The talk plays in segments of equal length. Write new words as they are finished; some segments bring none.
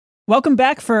Welcome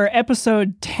back for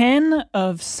episode 10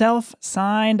 of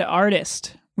Self-Signed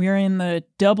Artist. We are in the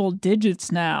double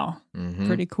digits now.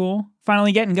 Pretty cool.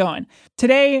 Finally getting going.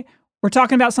 Today, we're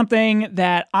talking about something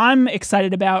that I'm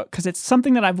excited about because it's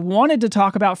something that I've wanted to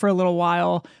talk about for a little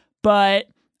while, but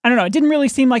I don't know, it didn't really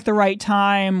seem like the right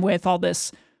time with all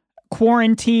this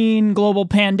quarantine, global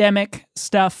pandemic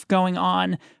stuff going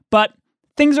on. But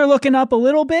things are looking up a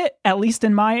little bit, at least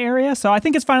in my area. So I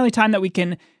think it's finally time that we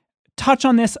can touch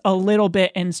on this a little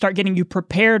bit and start getting you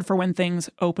prepared for when things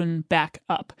open back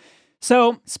up.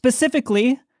 So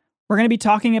specifically, we're going to be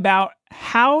talking about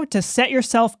how to set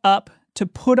yourself up to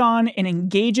put on an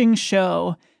engaging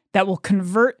show that will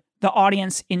convert the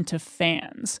audience into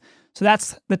fans. So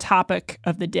that's the topic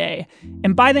of the day.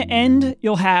 And by the end,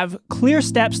 you'll have clear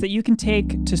steps that you can take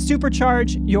to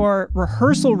supercharge your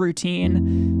rehearsal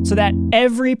routine so that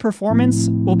every performance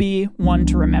will be one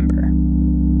to remember.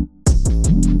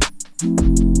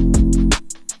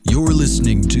 You're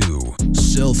listening to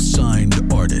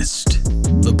Self-Signed Artist,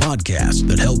 the podcast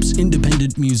that helps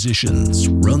independent musicians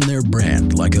run their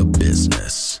brand like a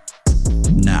business.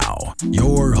 Now,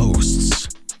 your hosts,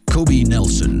 Kobe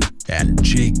Nelson and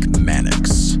Jake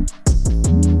Mannix.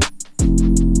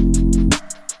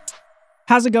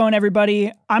 How's it going,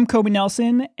 everybody? I'm Kobe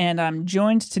Nelson, and I'm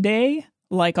joined today,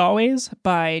 like always,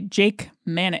 by Jake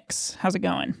Mannix. How's it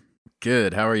going?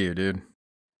 Good. How are you, dude?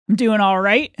 I'm doing all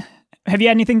right. Have you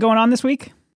had anything going on this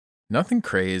week? Nothing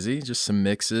crazy, just some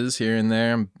mixes here and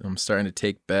there. I'm starting to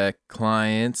take back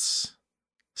clients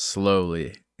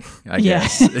slowly, I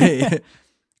guess.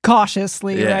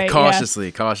 Cautiously, yeah, right?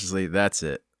 Cautiously. That's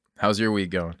it. How's your week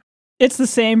going? It's the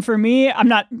same for me. I'm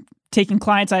not taking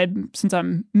clients. Since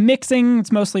I'm mixing,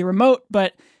 it's mostly remote,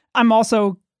 but I'm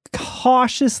also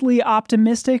cautiously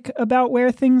optimistic about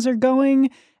where things are going,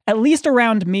 at least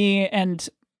around me and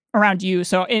around you.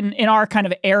 So in our kind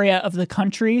of area of the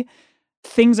country,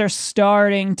 things are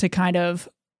starting to kind of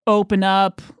open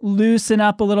up, loosen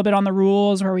up a little bit on the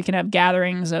rules where we can have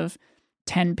gatherings of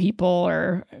 10 people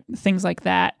or things like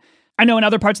that. I know in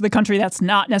other parts of the country that's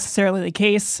not necessarily the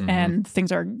case, and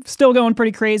things are still going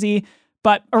pretty crazy,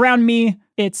 but around me,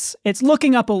 it's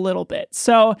looking up a little bit.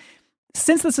 So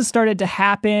since this has started to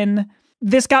happen,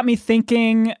 this got me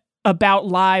thinking about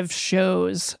live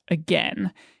shows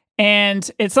again. And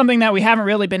it's something that we haven't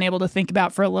really been able to think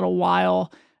about for a little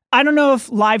while. I don't know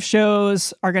if live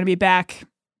shows are going to be back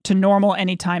to normal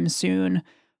anytime soon,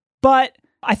 but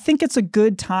I think it's a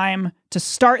good time to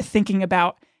start thinking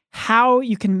about how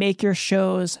you can make your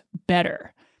shows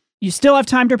better. You still have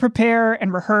time to prepare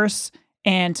and rehearse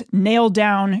and nail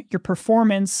down your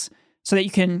performance so that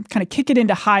you can kind of kick it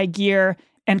into high gear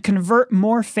and convert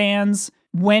more fans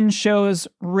when shows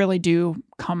really do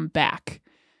come back.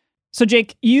 So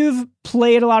Jake, you've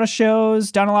played a lot of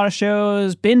shows, done a lot of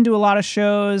shows, been to a lot of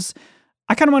shows.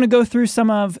 I kind of want to go through some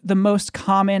of the most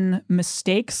common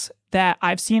mistakes that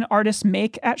I've seen artists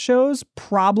make at shows,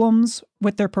 problems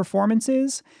with their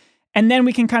performances, and then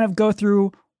we can kind of go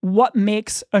through what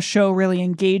makes a show really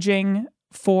engaging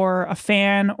for a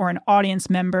fan or an audience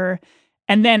member.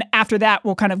 And then after that,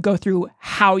 we'll kind of go through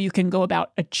how you can go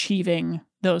about achieving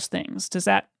those things. Does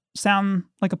that sound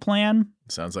like a plan?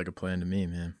 Sounds like a plan to me,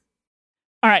 man.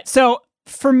 All right. So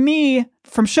for me,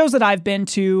 from shows that I've been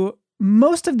to,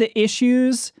 most of the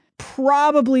issues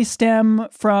probably stem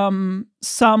from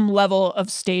some level of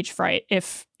stage fright.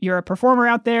 If you're a performer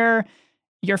out there,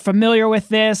 you're familiar with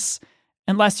this,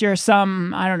 unless you're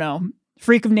some, I don't know,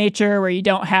 freak of nature where you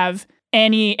don't have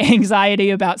any anxiety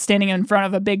about standing in front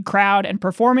of a big crowd and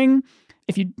performing.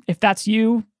 If that's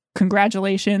you,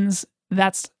 congratulations.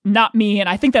 That's not me, and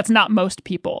I think that's not most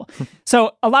people.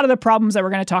 So a lot of the problems that we're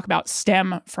going to talk about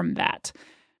stem from that.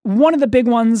 One of the big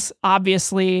ones,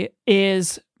 obviously,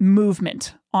 is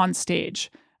movement on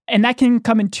stage. And that can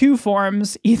come in two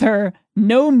forms, either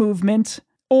no movement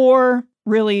or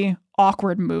really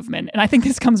awkward movement. And I think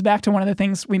this comes back to one of the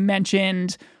things we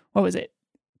mentioned, what was it,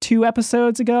 a few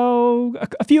episodes ago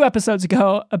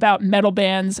about metal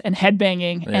bands and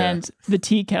headbanging and the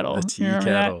tea kettle. The tea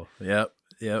kettle, yep.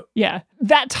 Yeah,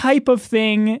 that type of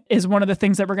thing is one of the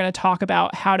things that we're going to talk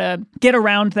about, how to get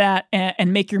around that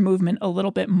and make your movement a little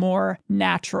bit more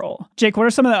natural. Jake, what are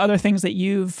some of the other things that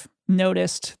you've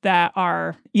noticed that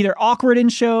are either awkward in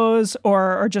shows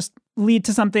or just lead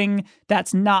to something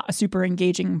that's not a super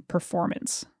engaging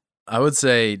performance? I would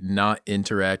say not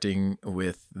interacting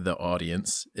with the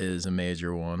audience is a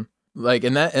major one.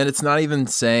 And it's not even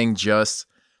saying just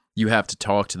you have to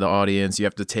talk to the audience, you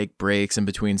have to take breaks in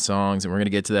between songs, and we're going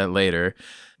to get to that later.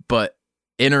 But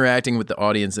interacting with the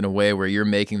audience in a way where you're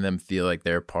making them feel like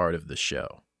they're part of the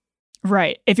show.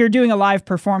 Right. If you're doing a live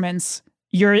performance,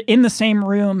 you're in the same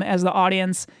room as the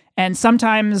audience. And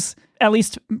sometimes, at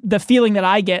least the feeling that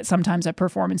I get sometimes at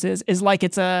performances is like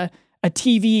it's a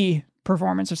TV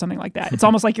performance or something like that. It's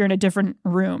almost like you're in a different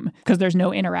room because there's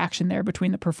no interaction there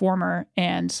between the performer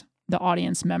and the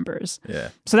audience members. Yeah.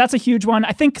 So that's a huge one.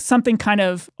 I think something kind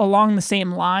of along the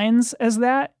same lines as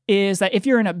that is that if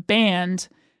you're in a band,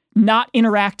 not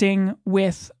interacting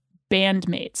with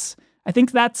bandmates. I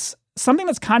think that's something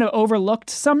that's kind of overlooked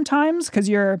sometimes because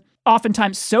you're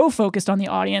oftentimes so focused on the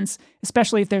audience,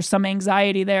 especially if there's some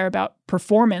anxiety there about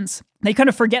performance, they kind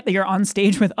of forget that you're on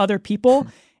stage with other people.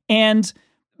 And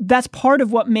that's part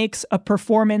of what makes a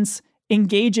performance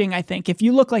engaging, I think. If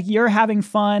you look like you're having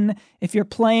fun, if you're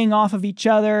playing off of each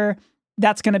other,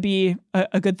 that's going to be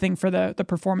a good thing for the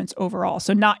performance overall.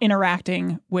 So not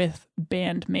interacting with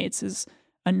bandmates is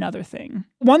another thing.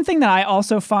 One thing that I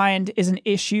also find is an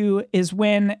issue is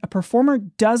when a performer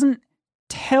doesn't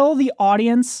tell the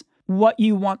audience what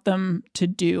you want them to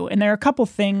do. And there are a couple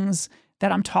things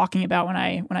that I'm talking about when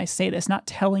I say this, not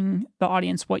telling the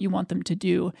audience what you want them to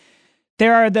do.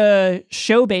 There are the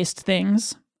show-based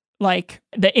things, like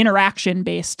the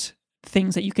interaction-based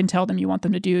things that you can tell them you want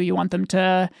them to do. You want them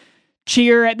to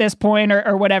cheer at this point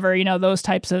or whatever, those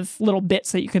types of little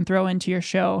bits that you can throw into your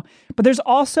show. But there's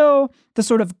also the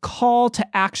sort of call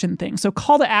to action thing. So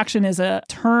call to action is a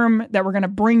term that we're going to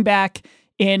bring back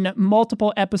in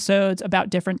multiple episodes about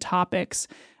different topics.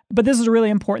 But this is a really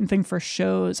important thing for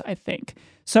shows, I think.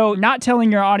 So not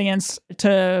telling your audience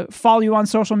to follow you on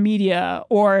social media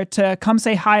or to come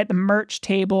say hi at the merch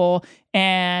table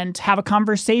and have a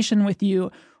conversation with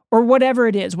you or whatever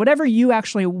it is, whatever you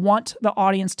actually want the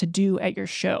audience to do at your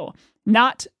show.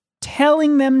 Not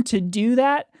telling them to do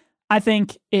that, I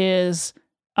think, is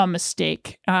a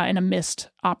mistake and a missed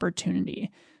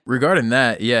opportunity. Regarding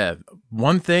that, yeah,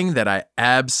 one thing that I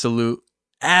absolutely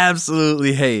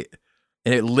hate,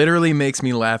 and it literally makes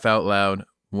me laugh out loud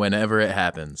whenever it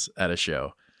happens at a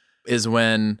show, is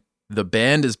when the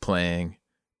band is playing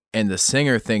and the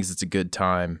singer thinks it's a good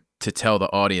time to tell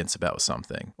the audience about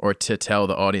something or to tell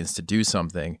the audience to do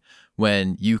something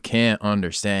when you can't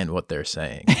understand what they're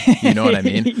saying. You know what I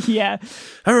mean? Yeah.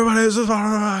 Everybody's just,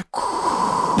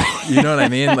 you know what I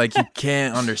mean? Like you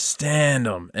can't understand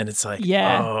them. And it's like,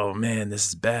 yeah. Oh man, this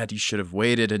is bad. You should have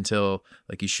waited until,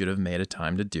 like, you should have made a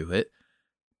time to do it,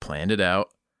 planned it out.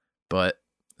 But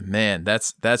man,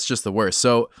 that's just the worst.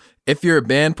 So if you're a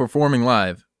band performing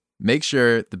live, make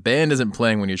sure the band isn't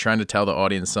playing when you're trying to tell the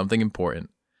audience something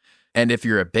important. And if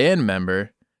you're a band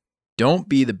member, don't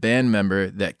be the band member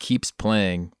that keeps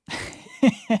playing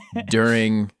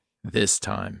during this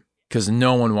time because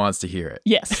no one wants to hear it.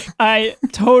 Yes, I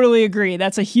totally agree.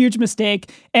 That's a huge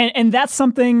mistake. And that's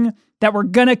something that we're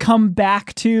going to come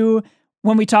back to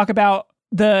when we talk about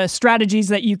the strategies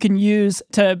that you can use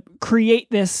to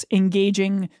create this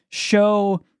engaging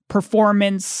show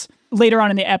performance. Later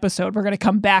on in the episode, we're going to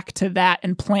come back to that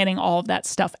and planning all of that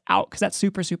stuff out because that's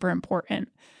super, super important.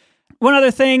 One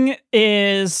other thing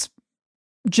is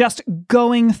just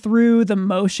going through the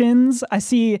motions. I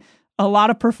see a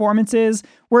lot of performances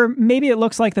where maybe it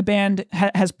looks like the band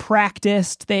has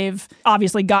practiced. They've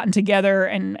obviously gotten together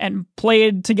and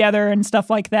played together and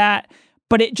stuff like that.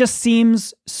 But it just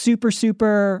seems super,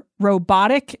 super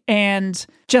robotic and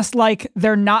just like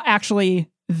they're not actually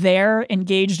there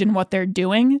engaged in what they're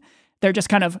doing. They're just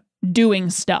kind of doing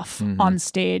stuff on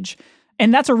stage.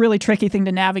 And that's a really tricky thing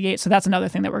to navigate. So that's another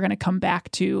thing that we're going to come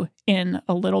back to in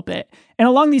a little bit. And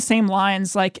along these same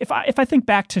lines, like if I think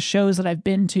back to shows that I've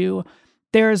been to,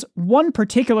 there's one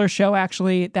particular show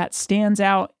actually that stands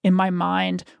out in my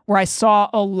mind where I saw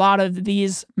a lot of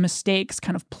these mistakes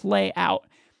kind of play out.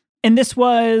 And this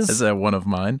was... Is that one of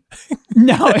mine?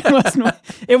 No, it wasn't.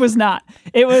 It was not.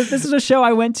 This is a show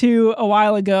I went to a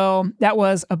while ago that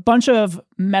was a bunch of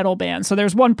metal bands. So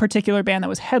there's one particular band that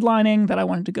was headlining that I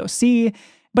wanted to go see,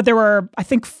 but there were, I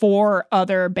think, 4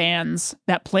 other bands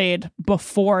that played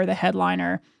before the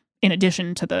headliner in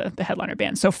addition to the headliner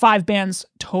band. So 5 bands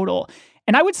total.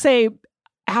 And I would say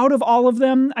out of all of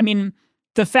them, I mean,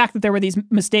 the fact that there were these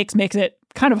mistakes makes it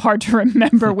kind of hard to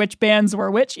remember which bands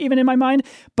were which, even in my mind.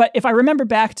 But if I remember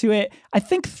back to it, I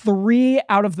think 3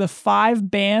 out of the 5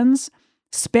 bands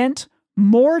spent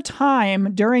more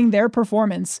time during their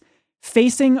performance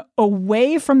facing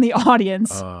away from the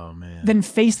audience than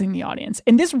facing the audience.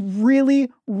 And this really,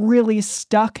 really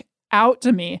stuck out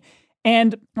to me.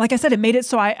 And like I said, it made it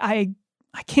so I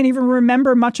can't even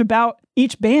remember much about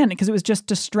each band because it was just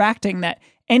distracting that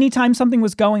anytime something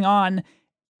was going on,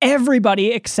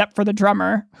 everybody except for the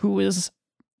drummer who was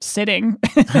sitting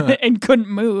and couldn't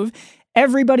move,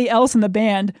 everybody else in the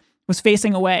band was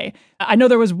facing away. I know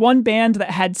there was one band that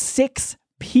had 6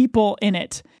 people in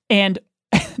it. And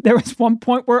there was one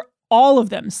point where all of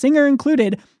them, singer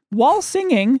included, while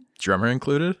singing... Drummer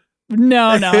included?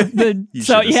 No.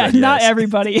 So yeah, not yes.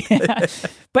 everybody. Yeah.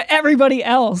 But everybody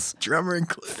else. Drummer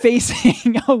included.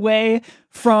 Facing away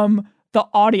from the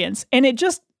audience. And it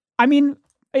just,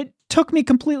 it took me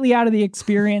completely out of the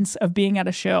experience of being at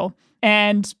a show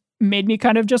and made me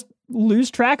kind of just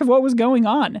lose track of what was going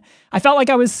on. I felt like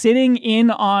I was sitting in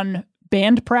on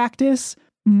band practice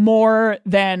more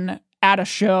than at a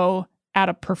show, at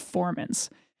a performance.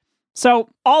 So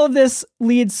all of this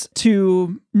leads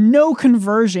to no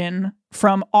conversion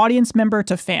from audience member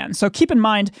to fan. So keep in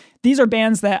mind, these are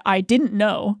bands that I didn't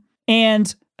know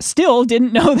and still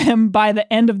didn't know them by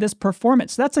the end of this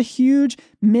performance. That's a huge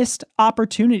missed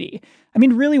opportunity.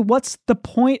 Really, what's the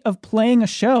point of playing a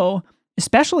show,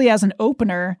 especially as an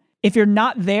opener, if you're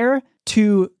not there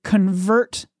to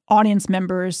convert audience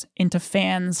members into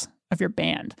fans of your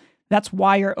band? That's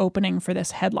why you're opening for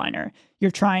this headliner.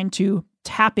 You're trying to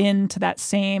tap into that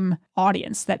same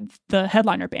audience that the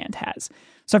headliner band has.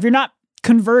 So if you're not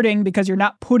converting because you're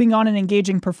not putting on an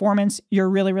engaging performance, you're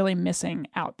really, really missing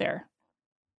out there.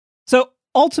 So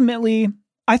ultimately,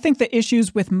 I think the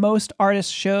issues with most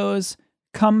artist shows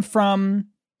come from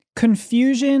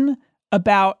confusion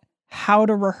about how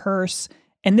to rehearse.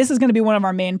 And this is going to be one of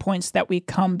our main points that we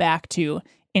come back to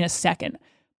in a second.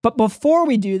 But before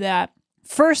we do that,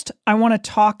 first, I want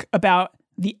to talk about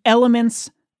the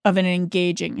elements of an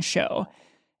engaging show.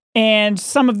 And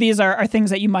some of these are things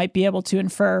that you might be able to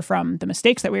infer from the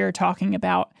mistakes that we were talking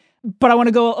about. But I want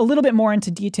to go a little bit more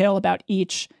into detail about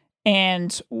each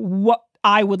and what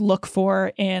I would look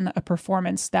for in a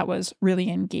performance that was really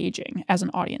engaging as an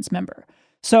audience member.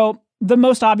 So the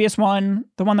most obvious one,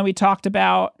 the one that we talked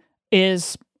about,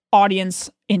 is audience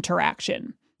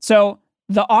interaction. So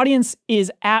the audience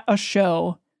is at a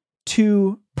show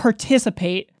to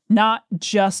participate, not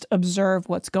just observe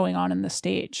what's going on in the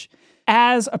stage.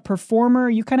 As a performer,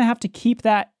 you kind of have to keep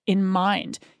that in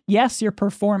mind. Yes, you're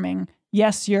performing.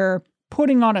 Yes, you're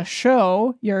putting on a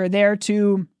show. You're there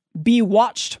to be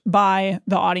watched by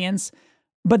the audience,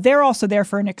 but they're also there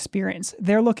for an experience.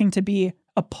 They're looking to be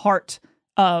a part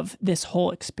of this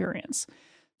whole experience.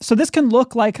 So this can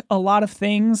look like a lot of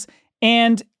things,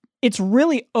 and it's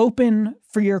really open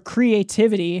for your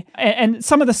creativity. And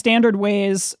some of the standard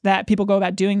ways that people go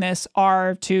about doing this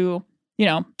are to,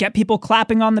 get people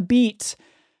clapping on the beat,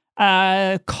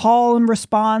 call and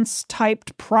response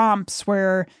typed prompts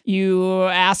where you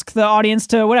ask the audience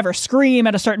to scream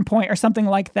at a certain point or something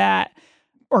like that,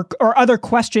 or other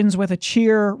questions with a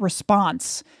cheer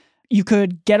response. You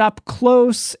could get up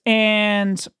close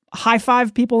and high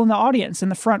five people in the audience in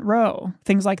the front row,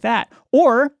 things like that.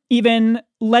 Or even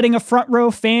letting a front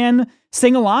row fan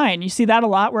sing a line. You see that a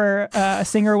lot where a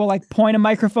singer will point a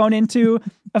microphone into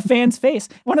a fan's face.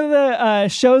 One of the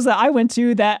shows that I went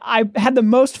to that I had the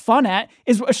most fun at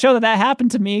is a show that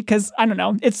happened to me because, I don't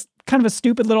know, it's kind of a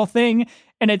stupid little thing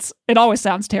and it always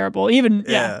sounds terrible.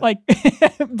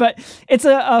 But it's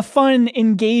a fun,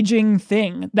 engaging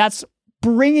thing that's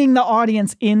bringing the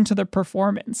audience into the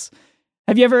performance.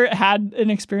 Have you ever had an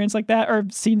experience like that or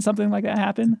seen something like that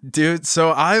happen? Dude,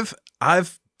 so I've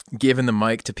given the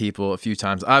mic to people a few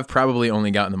times. I've probably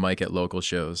only gotten the mic at local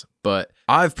shows, but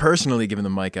I've personally given the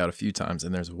mic out a few times.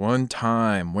 And there's one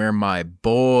time where my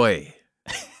boy,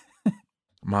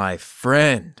 my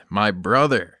friend, my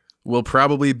brother will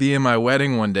probably be in my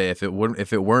wedding one day if it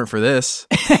weren't for this.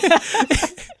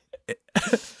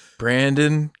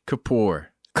 Brandon Kapoor.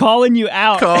 Calling you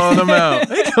out. Calling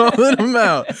him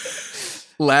out.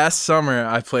 Last summer,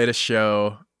 I played a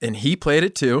show, and he played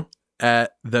it too,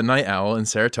 at the Night Owl in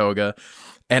Saratoga.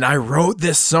 And I wrote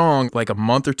this song like a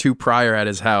month or two prior at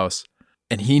his house,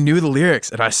 and he knew the lyrics,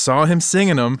 and I saw him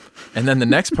singing them. And then the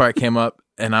next part came up,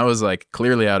 and I was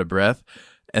clearly out of breath.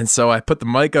 And so I put the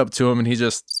mic up to him, and he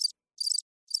just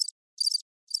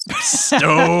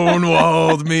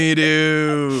stonewalled me,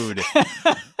 dude.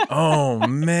 Oh,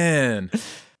 man.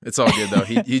 It's all good, though.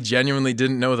 He genuinely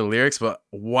didn't know the lyrics, but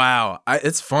wow.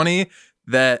 It's funny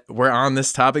that we're on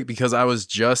this topic because I was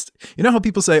just, how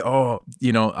people say,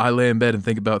 I lay in bed and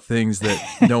think about things that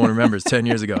no one remembers 10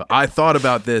 years ago. I thought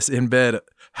about this in bed,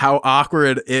 how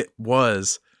awkward it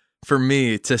was for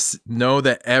me to know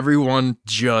that everyone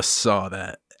just saw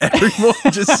that. Everyone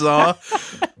just saw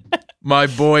my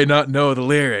boy not know the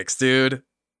lyrics, dude.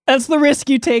 That's the risk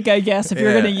you take, I guess, if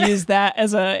you're going to use that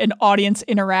as an audience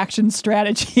interaction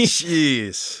strategy.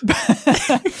 Jeez.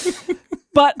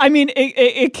 But I mean,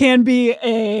 it can be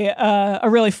a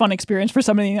really fun experience for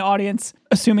somebody in the audience,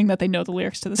 assuming that they know the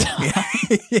lyrics to the song.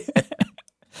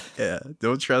 Yeah,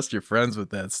 don't trust your friends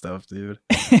with that stuff, dude.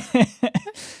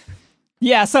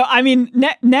 Yeah, so I mean,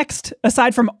 next,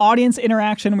 aside from audience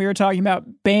interaction, we were talking about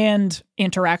band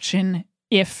interaction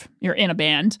if you're in a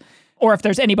band, or if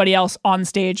there's anybody else on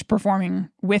stage performing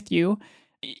with you.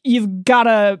 You've got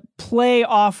to play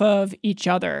off of each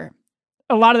other.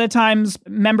 A lot of the times,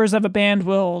 members of a band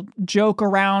will joke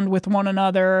around with one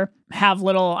another, have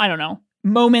little, I don't know,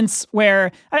 moments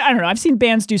where, I don't know, I've seen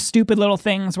bands do stupid little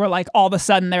things where like all of a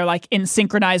sudden they're like in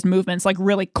synchronized movements, like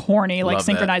really corny, like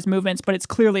synchronized movements, but it's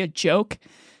clearly a joke.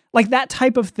 Like that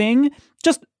type of thing,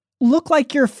 just look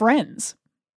like you're friends.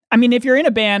 I mean, if you're in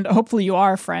a band, hopefully you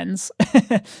are friends.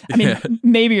 I mean,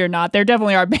 maybe you're not. There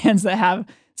definitely are bands that have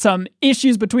some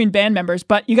issues between band members,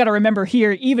 but you got to remember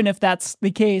here, even if that's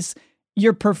the case,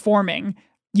 you're performing.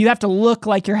 You have to look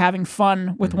like you're having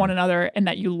fun with one another and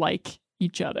that you like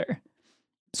each other.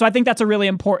 So I think that's a really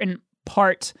important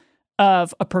part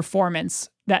of a performance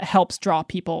that helps draw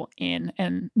people in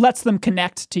and lets them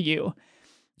connect to you.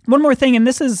 One more thing, and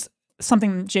this is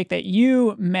something, Jake, that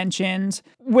you mentioned,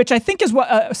 which I think is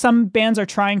what some bands are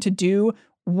trying to do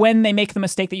when they make the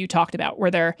mistake that you talked about,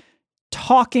 where they're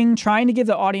talking, trying to give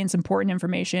the audience important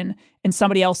information, and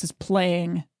somebody else is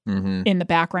playing in the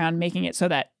background, making it so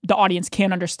that the audience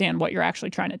can't understand what you're actually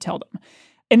trying to tell them.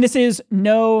 And this is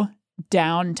no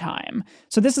downtime.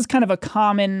 So this is kind of a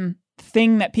common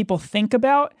thing that people think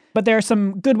about, but there are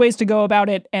some good ways to go about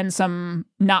it and some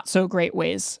not so great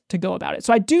ways to go about it.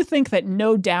 So I do think that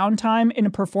no downtime in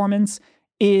a performance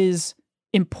is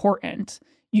important.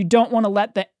 You don't want to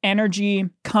let the energy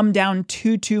come down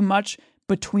too much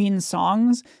between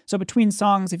songs. So between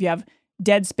songs, if you have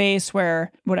dead space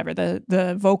where whatever,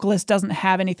 the vocalist doesn't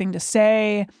have anything to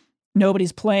say,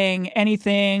 nobody's playing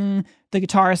anything, the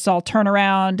guitarists all turn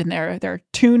around and they're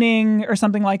tuning or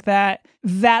something like that.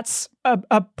 That's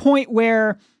a point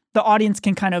where the audience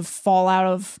can kind of fall out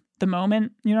of the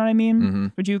moment. You know what I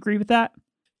mean? Would you agree with that?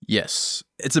 Yes.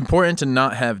 It's important to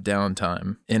not have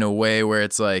downtime in a way where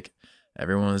it's like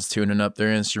everyone's tuning up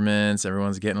their instruments,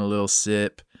 everyone's getting a little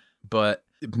sip. But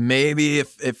maybe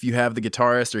if you have the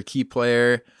guitarist or key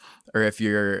player, or if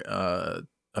you're a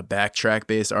backtrack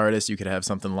based artist, you could have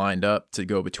something lined up to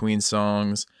go between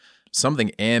songs,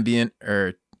 something ambient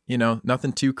or,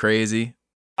 nothing too crazy.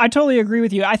 I totally agree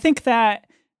with you. I think that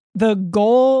the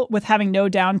goal with having no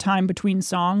downtime between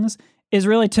songs is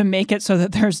really to make it so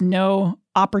that there's no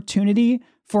opportunity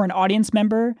for an audience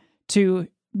member to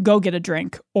go get a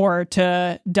drink or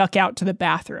to duck out to the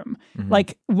bathroom.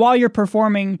 Like while you're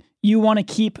performing, you want to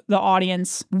keep the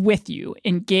audience with you,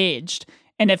 engaged.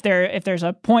 And if there's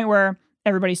a point where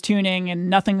everybody's tuning and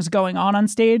nothing's going on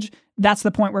stage, that's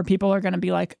the point where people are going to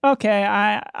be like, okay,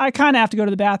 I kind of have to go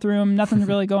to the bathroom. Nothing's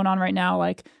really going on right now.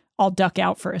 Like I'll duck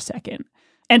out for a second.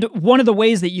 And one of the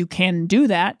ways that you can do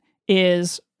that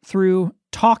is through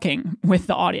talking with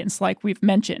the audience, like we've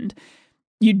mentioned.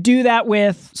 You do that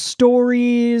with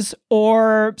stories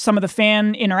or some of the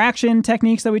fan interaction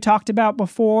techniques that we talked about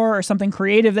before, or something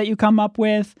creative that you come up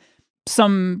with.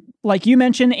 Some, like you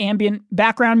mentioned, ambient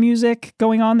background music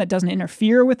going on that doesn't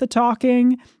interfere with the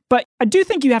talking. But I do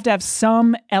think you have to have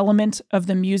some element of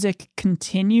the music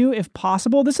continue if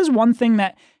possible. This is one thing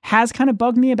that has kind of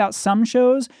bugged me about some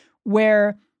shows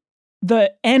where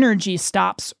the energy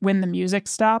stops when the music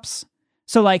stops.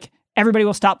 So like everybody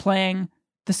will stop playing,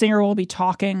 the singer will be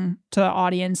talking to the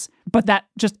audience, but that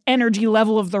just energy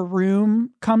level of the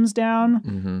room comes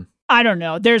down. I don't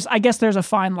know. I guess there's a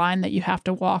fine line that you have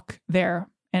to walk there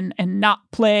and not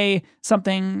play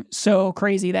something so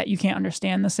crazy that you can't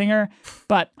understand the singer.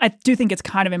 But I do think it's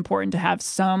kind of important to have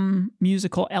some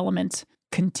musical element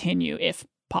continue if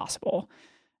possible.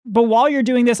 But while you're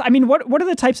doing this, I mean, what are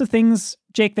the types of things,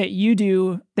 Jake, that you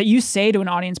do, that you say to an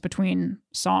audience between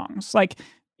songs? Like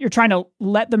you're trying to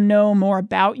let them know more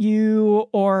about you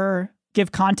or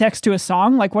give context to a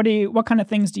song? Like what kind of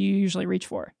things do you usually reach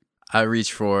for? I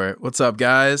reach for, what's up,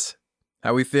 guys?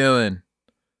 How we feeling?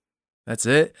 That's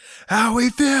it. How we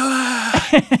feeling?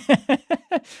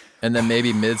 And then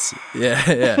maybe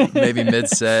maybe mid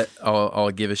set, I'll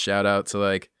give a shout out to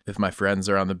like if my friends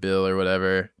are on the bill or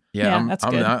whatever. I'm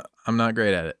not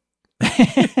great at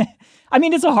it. I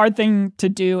mean, it's a hard thing to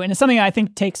do, and it's something I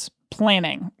think takes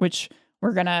planning, which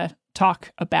we're gonna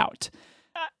talk about.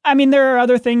 I mean, there are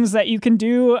other things that you can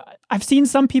do. I've seen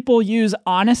some people use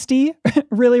honesty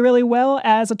really, really well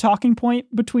as a talking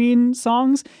point between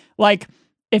songs. Like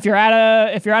if you're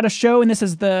at a show and this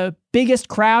is the biggest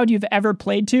crowd you've ever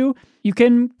played to, you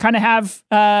can kind of have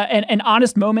an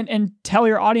honest moment and tell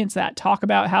your audience that. Talk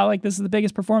about how like this is the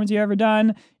biggest performance you've ever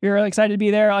done. You're really excited to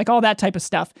be there, like all that type of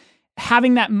stuff.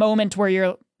 Having that moment where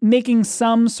you're making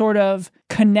some sort of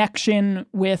connection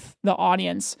with the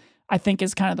audience, I think,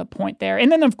 is kind of the point there.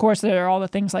 And then, of course, there are all the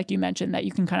things like you mentioned that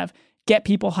you can kind of get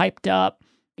people hyped up,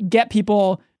 get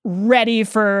people ready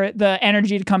for the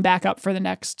energy to come back up for the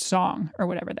next song or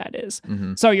whatever that is.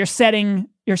 Mm-hmm. So you're setting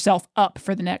yourself up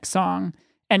for the next song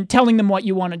and telling them what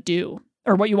you want to do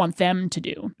or what you want them to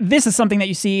do. This is something that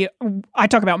you see. I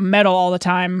talk about metal all the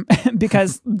time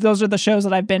because those are the shows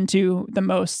that I've been to the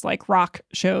most, like rock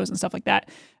shows and stuff like that.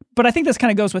 But I think this kind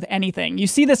of goes with anything. You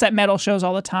see this at metal shows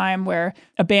all the time where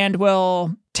a band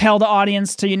will tell the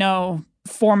audience to,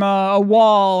 form a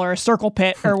wall or a circle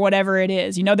pit or whatever it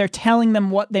is. They're telling them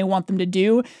what they want them to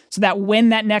do so that when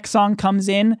that next song comes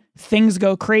in, things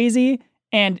go crazy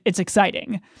and it's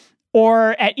exciting.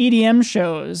 Or at EDM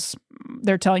shows,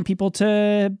 they're telling people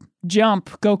to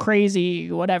jump, go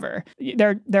crazy, whatever.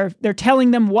 They're telling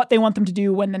them what they want them to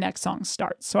do when the next song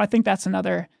starts. So I think that's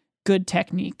another good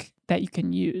technique that you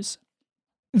can use.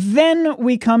 Then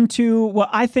we come to what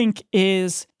I think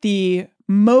is the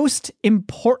most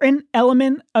important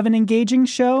element of an engaging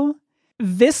show.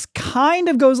 This kind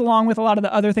of goes along with a lot of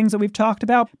the other things that we've talked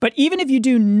about, but even if you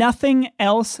do nothing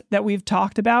else that we've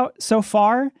talked about so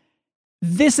far,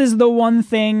 this is the one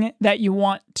thing that you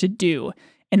want to do,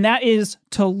 and that is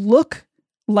to look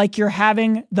like you're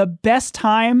having the best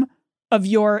time of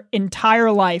your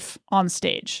entire life on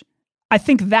stage. I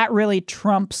think that really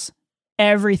trumps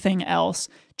everything else,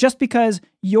 just because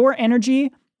your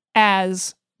energy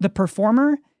as the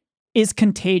performer is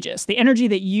contagious. The energy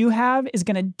that you have is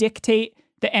going to dictate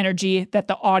the energy that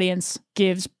the audience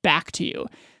gives back to you.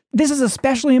 This is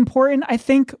especially important, I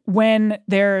think, when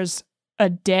there's a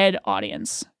dead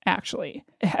audience, actually.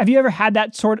 Have you ever had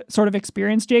that sort of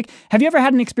experience, Jake? Have you ever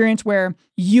had an experience where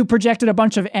you projected a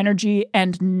bunch of energy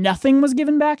and nothing was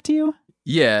given back to you?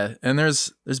 Yeah, and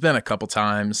there's been a couple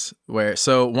times where,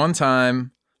 so one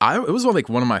time, it was like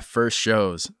one of my first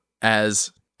shows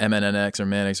as MNNX or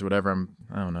Mannix or whatever.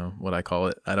 I don't know what I call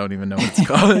it. I don't even know what it's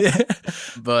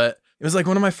called. But it was like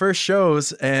one of my first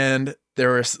shows, and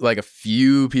there was like a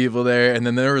few people there, and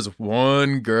then there was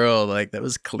one girl like that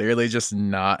was clearly just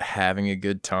not having a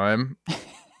good time.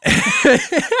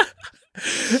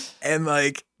 And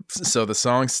like, so the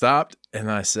song stopped,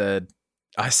 and I said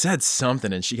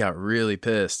something, and she got really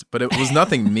pissed, but it was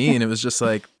nothing mean. It was just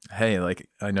like, hey, like,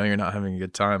 I know you're not having a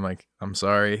good time. Like, I'm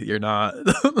sorry, you're not.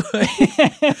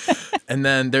 And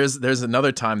then there's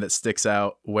another time that sticks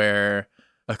out where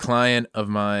a client of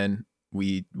mine,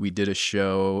 we did a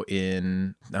show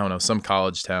in, I don't know, some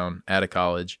college town at a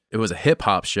college. It was a hip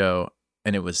hop show,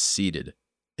 and it was seated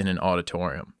in an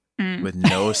auditorium with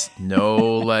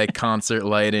no like concert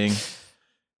lighting.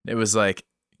 It was like,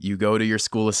 you go to your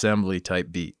school assembly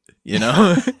type beat,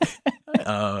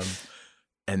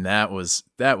 And that was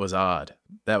odd.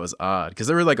 That was odd because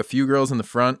there were like a few girls in the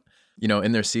front,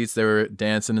 in their seats, they were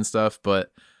dancing and stuff.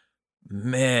 But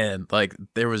man, like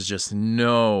there was just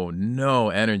no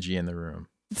energy in the room.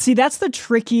 See, that's the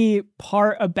tricky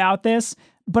part about this.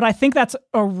 But I think that's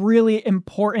a really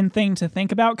important thing to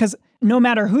think about because no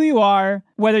matter who you are,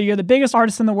 whether you're the biggest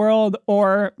artist in the world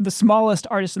or the smallest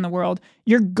artist in the world,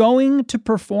 you're going to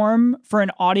perform for an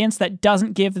audience that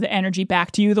doesn't give the energy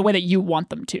back to you the way that you want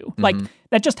them to. Mm-hmm. Like,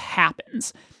 that just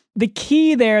happens. The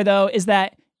key there, though, is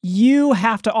that you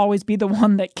have to always be the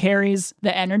one that carries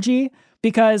the energy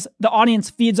because the audience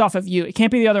feeds off of you. It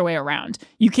can't be the other way around.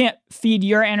 You can't feed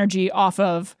your energy off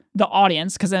of the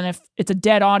audience because then if it's a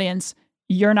dead audience,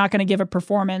 you're not going to give a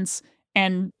performance.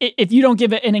 And if you don't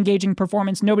give it an engaging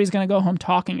performance, nobody's going to go home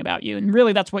talking about you. And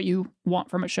really, that's what you want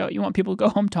from a show. You want people to go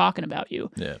home talking about you.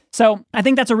 Yeah. So I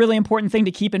think that's a really important thing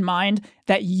to keep in mind,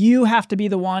 that you have to be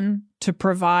the one to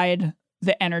provide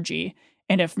the energy.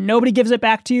 And if nobody gives it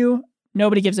back to you,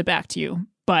 nobody gives it back to you.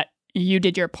 But you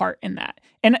did your part in that.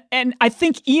 And I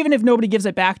think even if nobody gives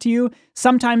it back to you,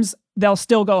 sometimes they'll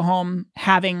still go home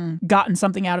having gotten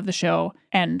something out of the show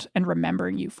and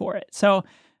remembering you for it. So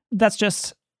that's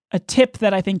just a tip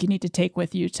that I think you need to take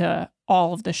with you to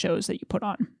all of the shows that you put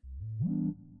on.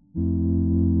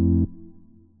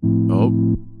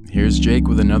 Oh, here's Jake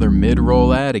with another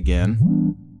mid-roll ad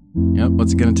again. Yep,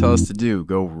 what's it going to tell us to do?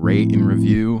 Go rate and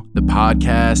review the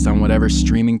podcast on whatever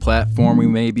streaming platform we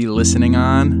may be listening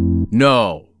on?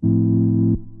 No.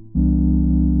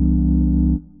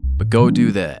 But go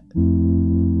do that.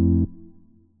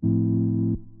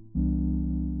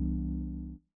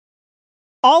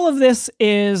 All of this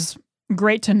is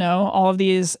great to know, all of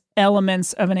these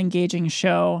elements of an engaging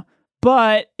show.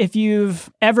 But if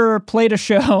you've ever played a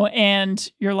show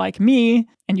and you're like me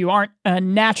and you aren't a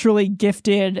naturally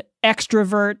gifted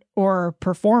extrovert or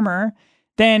performer,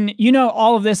 then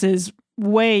all of this is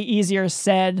way easier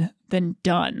said than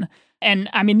done. And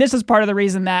I mean, this is part of the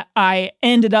reason that I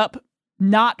ended up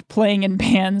not playing in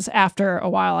bands after a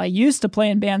while. I used to play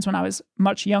in bands when I was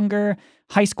much younger,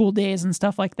 high school days and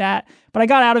stuff like that. But I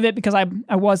got out of it because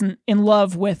I wasn't in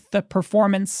love with the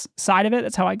performance side of it.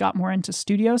 That's how I got more into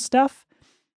studio stuff.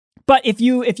 But if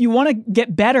you want to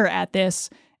get better at this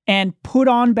and put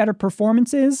on better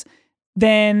performances,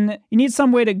 then you need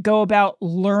some way to go about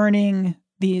learning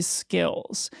these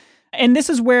skills. And this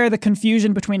is where the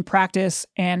confusion between practice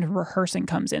and rehearsing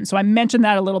comes in. So I mentioned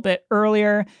that a little bit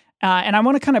earlier, and I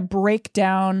want to kind of break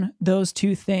down those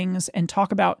two things and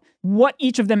talk about what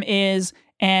each of them is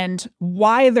and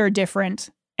why they're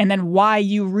different, and then why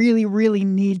you really, really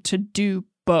need to do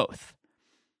both.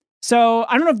 So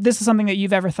I don't know if this is something that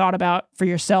you've ever thought about for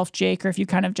yourself, Jake, or if you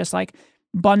kind of just like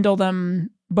bundle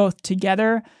them both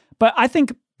together. But I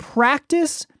think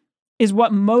practice is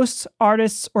what most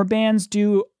artists or bands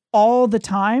do all the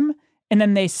time, and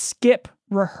then they skip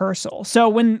rehearsal. So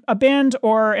when a band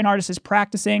or an artist is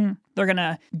practicing, they're going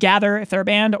to gather if they're a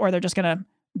band, or they're just going to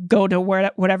go to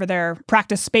whatever their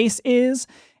practice space is,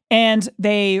 and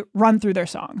they run through their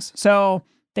songs. So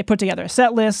they put together a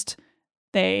set list,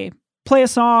 they play a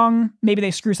song, maybe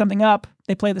they screw something up,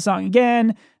 they play the song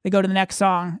again, they go to the next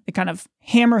song, they kind of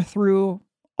hammer through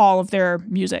all of their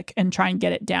music and try and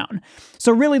get it down.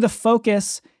 So really the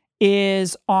focus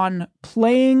is on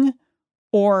playing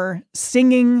or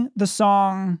singing the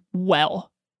song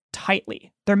well,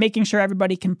 tightly. They're making sure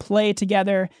everybody can play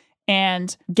together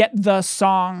and get the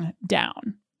song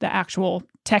down, the actual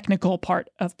technical part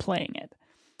of playing it.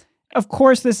 Of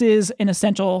course, this is an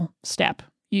essential step.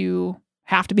 You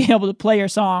have to be able to play your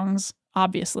songs,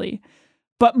 obviously.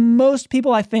 But most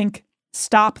people, I think,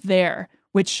 stop there,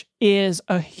 which is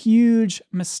a huge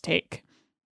mistake.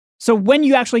 So when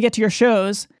you actually get to your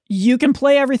shows, you can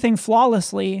play everything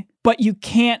flawlessly, but you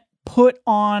can't put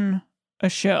on a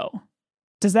show.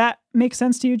 Does that make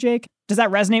sense to you, Jake? Does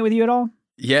that resonate with you at all?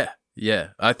 Yeah.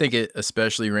 I think it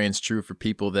especially reigns true for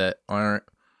people that aren't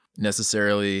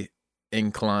necessarily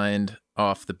inclined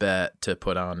off the bat to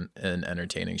put on an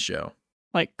entertaining show.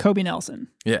 Like Kobe Nelson.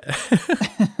 Yeah.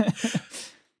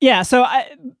 Yeah, so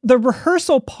the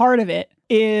rehearsal part of it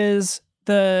is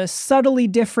the subtly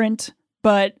different,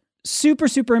 but super,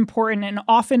 super important and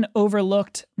often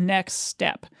overlooked next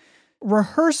step.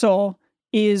 Rehearsal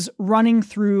is running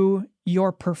through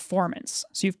your performance.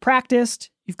 So you've practiced,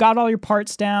 you've got all your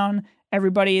parts down,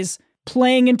 everybody's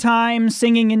playing in time,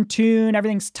 singing in tune,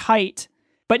 everything's tight.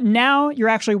 But now you're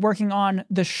actually working on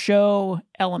the show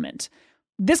element.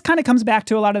 This kind of comes back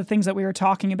to a lot of the things that we were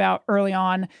talking about early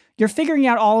on. You're figuring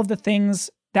out all of the things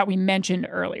that we mentioned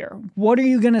earlier. What are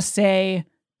you going to say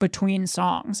between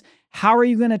songs? How are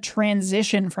you going to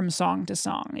transition from song to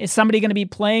song? Is somebody going to be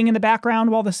playing in the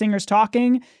background while the singer's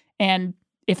talking? And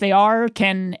if they are,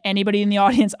 can anybody in the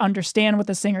audience understand what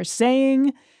the singer's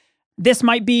saying? This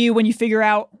might be when you figure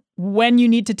out when you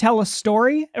need to tell a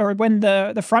story, or when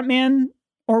the frontman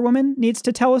or woman needs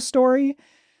to tell a story.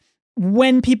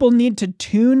 When people need to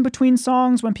tune between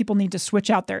songs, when people need to switch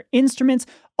out their instruments,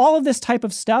 all of this type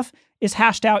of stuff is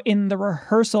hashed out in the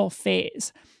rehearsal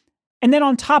phase. And then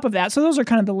on top of that, so those are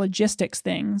kind of the logistics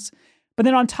things, but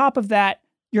then on top of that,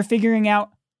 you're figuring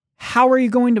out how are you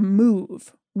going to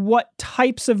move? What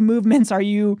types of movements are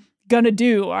you going to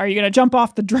do? Are you going to jump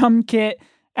off the drum kit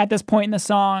at this point in the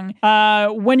song?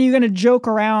 When are you going to joke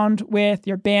around with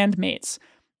your bandmates?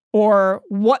 Or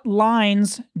what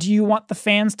lines do you want the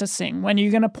fans to sing? When are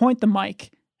you going to point the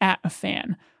mic at a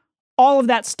fan? All of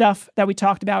that stuff that we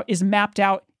talked about is mapped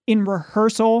out in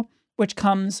rehearsal, which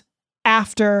comes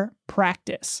after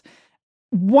practice.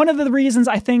 One of the reasons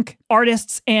I think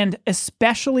artists and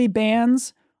especially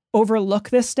bands overlook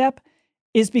this step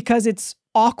is because it's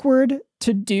awkward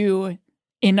to do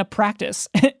in a practice,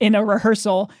 in a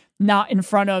rehearsal, not in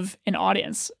front of an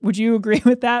audience. Would you agree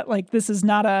with that? Like, this is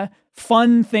not a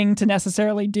fun thing to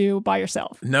necessarily do by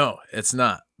yourself. No, it's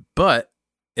not. But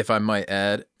if I might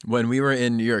add, when we were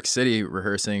in New York City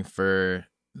rehearsing for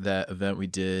that event we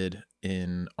did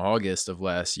in August of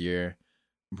last year,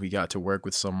 we got to work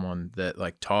with someone that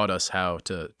like taught us how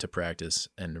to practice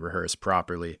and rehearse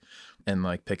properly and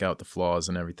like pick out the flaws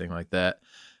and everything like that.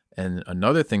 And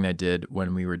another thing they did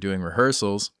when we were doing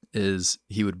rehearsals is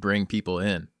he would bring people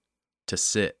in to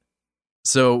sit.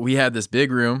 So we had this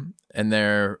big room, and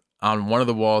there on one of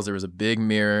the walls, there was a big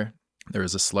mirror. There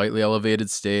was a slightly elevated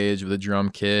stage with a drum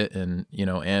kit and,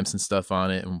 amps and stuff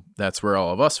on it. And that's where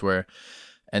all of us were.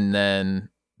 And then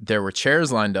there were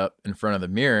chairs lined up in front of the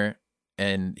mirror,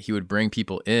 and he would bring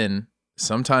people in,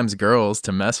 sometimes girls,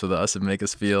 to mess with us and make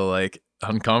us feel like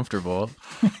uncomfortable.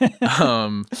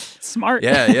 Smart.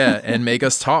 Yeah. And make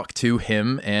us talk to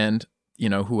him and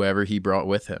whoever he brought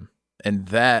with him. And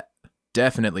that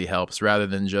definitely helps rather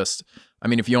than just, I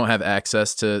mean, if you don't have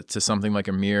access to something like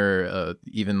a mirror,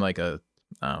 even like I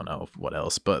don't know what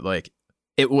else, but like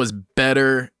it was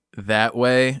better that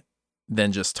way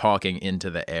than just talking into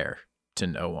the air to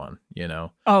no one,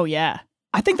 Oh, yeah.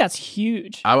 I think that's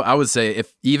huge. I would say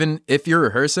if you're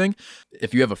rehearsing,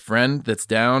 if you have a friend that's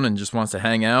down and just wants to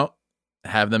hang out,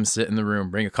 have them sit in the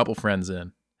room, bring a couple friends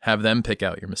in, have them pick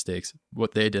out your mistakes,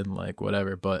 what they didn't like,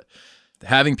 whatever. But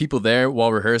having people there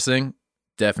while rehearsing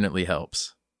definitely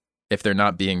helps if they're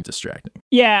not being distracting.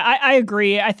 Yeah, I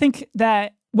agree. I think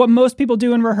that what most people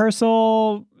do in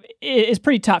rehearsal is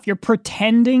pretty tough. You're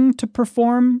pretending to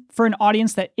perform for an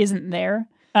audience that isn't there.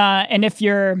 And if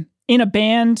you're in a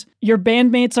band, your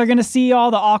bandmates are going to see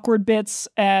all the awkward bits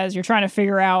as you're trying to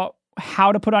figure out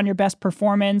how to put on your best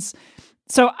performance.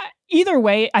 So either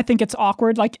way, I think it's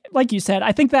awkward. Like you said,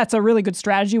 I think that's a really good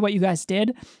strategy, what you guys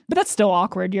did, but that's still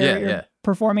awkward. You're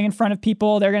performing in front of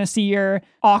people. They're going to see your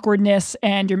awkwardness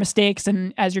and your mistakes,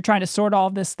 and as you're trying to sort all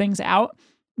of these things out.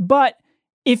 But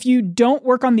if you don't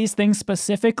work on these things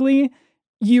specifically,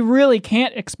 you really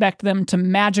can't expect them to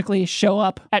magically show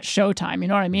up at showtime. You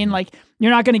know what I mean? Like,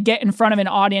 you're not going to get in front of an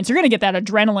audience. You're going to get that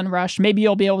adrenaline rush. Maybe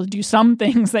you'll be able to do some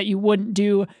things that you wouldn't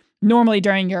do normally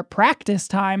during your practice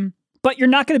time, but you're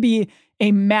not going to be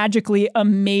a magically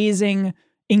amazing,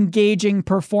 engaging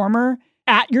performer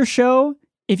at your show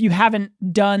if you haven't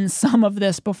done some of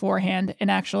this beforehand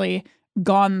and actually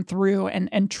gone through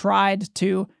and tried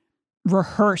to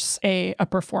rehearse a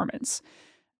performance.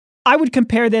 I would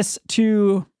compare this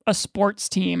to a sports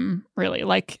team, really.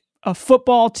 Like a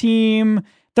football team,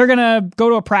 they're going to go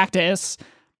to a practice.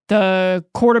 The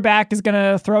quarterback is going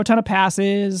to throw a ton of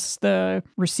passes. The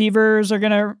receivers are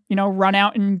going to, run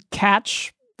out and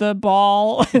catch the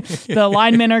ball. The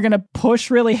linemen are going to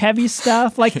push really heavy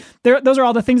stuff. Like those are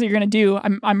all the things that you're going to do.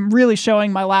 I'm really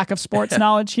showing my lack of sports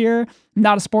knowledge here. I'm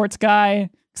not a sports guy,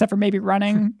 except for maybe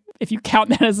running, if you count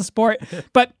that as a sport.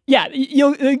 But yeah,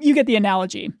 you get the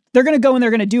analogy. They're going to go and they're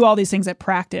going to do all these things at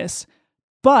practice.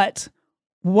 But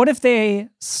what if they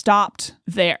stopped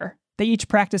there? They each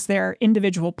practice their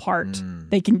individual part.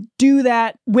 They can do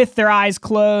that with their eyes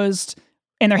closed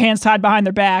and their hands tied behind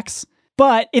their backs.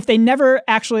 But if they never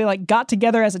actually got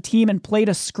together as a team and played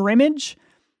a scrimmage,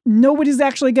 nobody's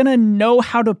actually going to know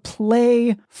how to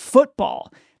play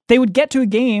football. They would get to a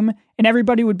game and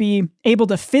everybody would be able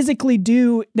to physically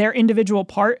do their individual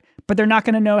part, but they're not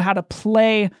going to know how to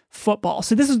play football.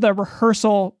 So this is the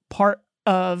rehearsal part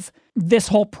of this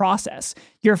whole process.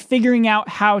 You're figuring out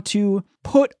how to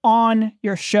put on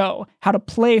your show, how to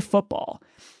play football.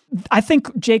 I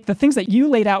think, Jake, the things that you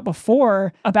laid out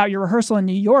before about your rehearsal in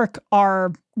New York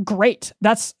are great.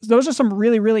 Those are some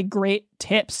really, really great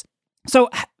tips. So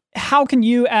how can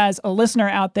you, as a listener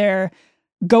out there,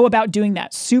 go about doing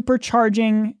that,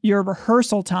 supercharging your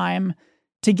rehearsal time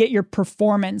to get your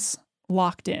performance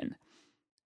locked in?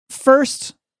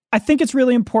 First, I think it's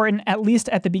really important, at least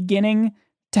at the beginning,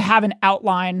 to have an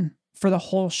outline for the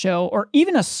whole show, or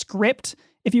even a script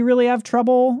if you really have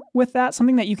trouble with that,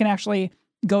 something that you can actually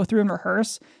go through and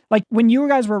rehearse. Like when you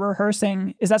guys were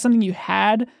rehearsing, is that something you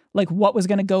had? Like what was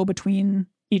going to go between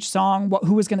each song,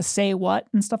 who was going to say what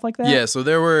and stuff like that? Yeah, so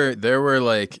there were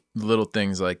like little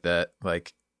things like that.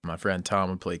 Like my friend Tom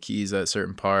would play keys at a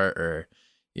certain part, or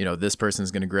this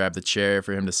person's going to grab the chair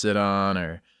for him to sit on,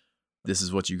 or this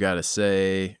is what you got to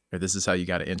say, or this is how you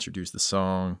got to introduce the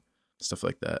song, stuff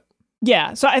like that.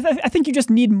 Yeah, so I think you just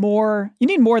need more. You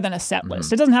need more than a set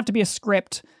list. It doesn't have to be a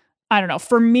script. I don't know.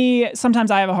 For me,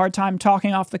 sometimes I have a hard time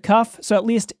talking off the cuff. So at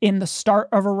least in the start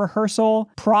of a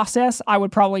rehearsal process, I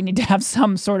would probably need to have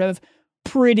some sort of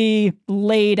pretty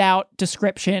laid out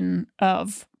description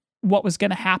of what was going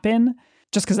to happen,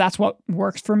 just because that's what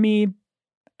works for me.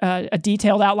 A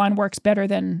detailed outline works better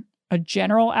than a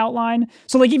general outline.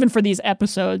 So even for these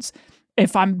episodes,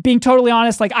 if I'm being totally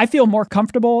honest, I feel more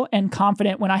comfortable and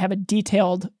confident when I have a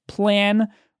detailed plan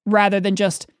rather than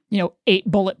just 8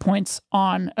 bullet points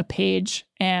on a page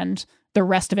and the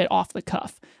rest of it off the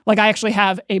cuff. I actually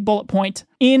have a bullet point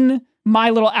in my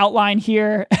little outline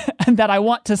here that I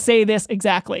want to say this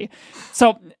exactly.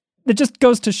 So it just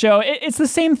goes to show it's the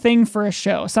same thing for a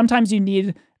show. Sometimes you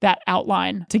need that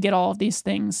outline to get all of these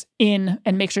things in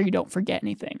and make sure you don't forget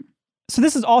anything. So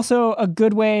this is also a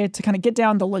good way to kind of get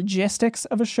down the logistics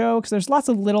of a show, because there's lots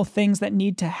of little things that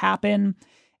need to happen.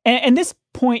 And this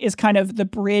point is kind of the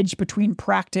bridge between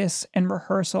practice and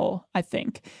rehearsal, I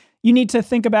think. You need to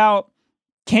think about,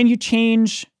 can you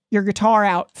change your guitar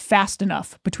out fast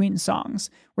enough between songs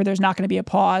where there's not going to be a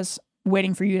pause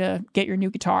waiting for you to get your new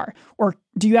guitar? Or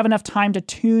do you have enough time to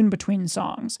tune between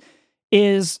songs?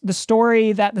 Is the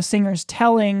story that the singer's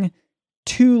telling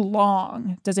too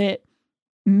long? Does it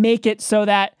make it so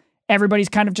that everybody's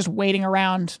kind of just waiting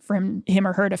around for him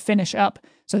or her to finish up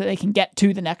so that they can get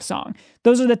to the next song?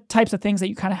 Those are the types of things that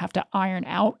you kind of have to iron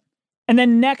out. And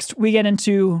then next we get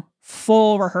into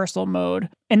full rehearsal mode.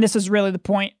 And this is really the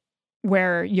point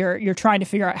where you're trying to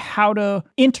figure out how to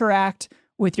interact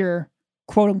with your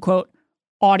quote unquote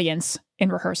audience in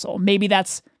rehearsal. Maybe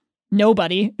that's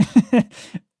nobody,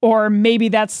 or maybe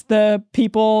that's the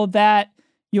people that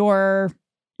your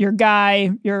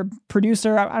guy, your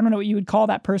producer, I don't know what you would call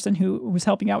that person who was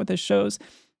helping out with his shows,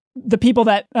 the people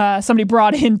that somebody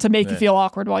brought in to make you feel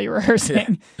awkward while you're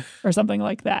rehearsing or something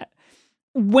like that.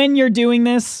 When you're doing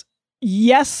this,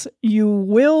 yes, you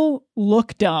will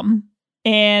look dumb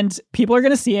and people are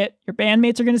going to see it. Your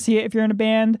bandmates are going to see it if you're in a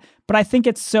band. But I think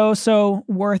it's so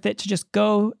worth it to just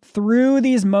go through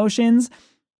these motions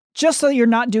just so that you're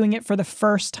not doing it for the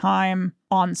first time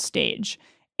on stage.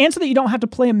 And so that you don't have to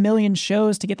play a million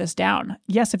shows to get this down.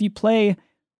 Yes, if you play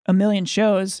a million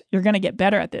shows, you're going to get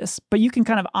better at this, but you can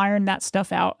kind of iron that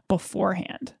stuff out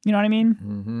beforehand. You know what I mean?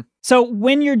 Mm-hmm. So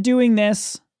when you're doing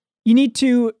this, you need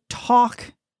to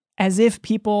talk as if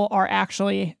people are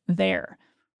actually there.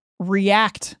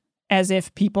 React as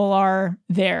if people are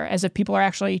there, as if people are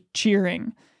actually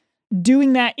cheering.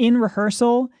 Doing that in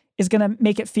rehearsal is going to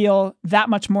make it feel that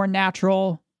much more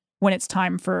natural when it's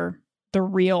time for the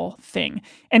real thing.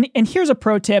 And here's a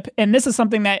pro tip, and this is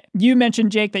something that you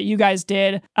mentioned, Jake, that you guys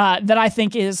did, that I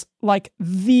think is like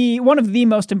one of the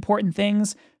most important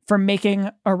things for making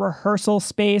a rehearsal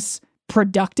space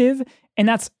productive, and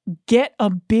that's get a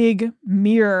big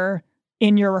mirror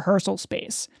in your rehearsal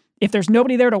space. If there's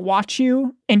nobody there to watch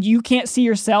you and you can't see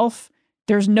yourself,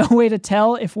 there's no way to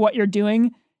tell if what you're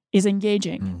doing is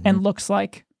engaging and looks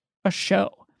like a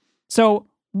show. So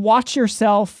watch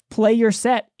yourself play your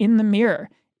set in the mirror.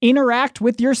 Interact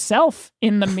with yourself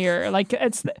in the mirror. Like,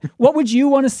 what would you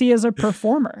want to see as a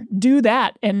performer? Do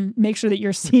that and make sure that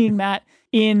you're seeing that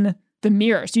in the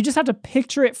mirror. So you just have to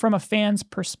picture it from a fan's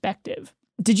perspective.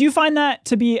 Did you find that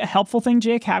to be a helpful thing,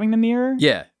 Jake, having the mirror?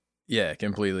 Yeah,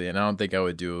 completely. And I don't think I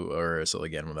would do a rehearsal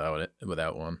again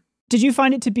without one. Did you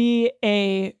find it to be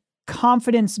a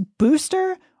confidence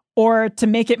booster or to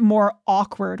make it more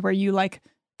awkward where you like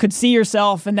could see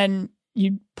yourself and then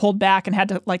you pulled back and had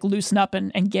to like loosen up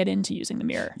and get into using the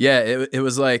mirror? Yeah, it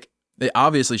was like, it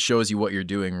obviously shows you what you're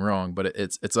doing wrong, but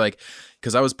it's like,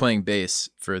 because I was playing bass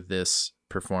for this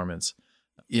performance,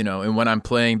 you know, and when I'm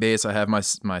playing bass, I have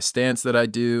my stance that I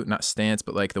do, not stance,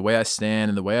 but like the way I stand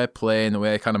and the way I play and the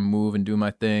way I kind of move and do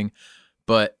my thing.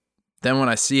 But then when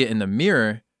I see it in the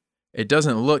mirror, it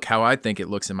doesn't look how I think it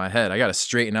looks in my head. I got to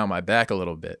straighten out my back a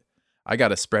little bit. I got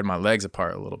to spread my legs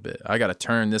apart a little bit. I got to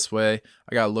turn this way.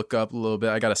 I got to look up a little bit.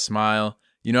 I got to smile.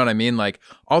 You know what I mean? Like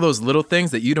all those little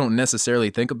things that you don't necessarily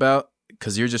think about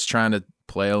because you're just trying to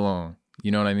play along.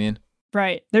 You know what I mean?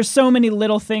 Right. There's so many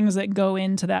little things that go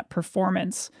into that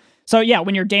performance. So yeah,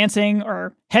 when you're dancing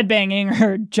or headbanging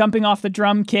or jumping off the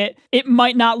drum kit, it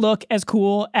might not look as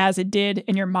cool as it did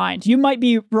in your mind. You might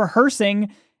be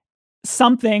rehearsing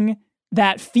something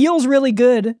that feels really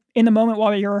good in the moment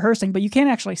while you're rehearsing, but you can't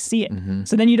actually see it.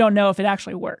 So then you don't know if it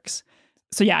actually works.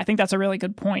 So yeah, I think that's a really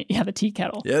good point. Yeah, the tea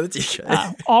kettle. Yeah, the tea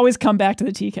kettle. Always come back to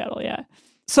the tea kettle, yeah.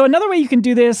 So another way you can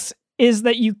do this is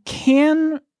that you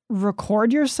can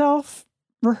record yourself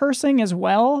rehearsing as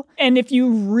well. And if you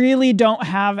really don't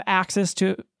have access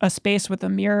to a space with a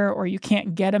mirror or you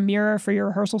can't get a mirror for your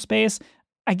rehearsal space,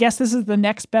 I guess this is the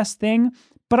next best thing.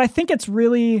 But I think it's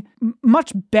really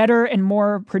much better and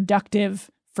more productive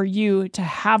for you to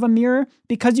have a mirror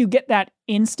because you get that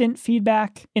instant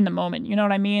feedback in the moment. You know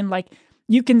what I mean? Like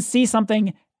you can see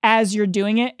something as you're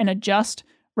doing it and adjust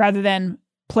rather than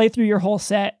play through your whole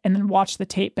set and then watch the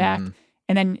tape back.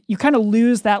 And then you kind of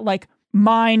lose that like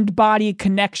mind-body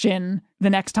connection the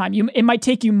next time. It might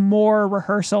take you more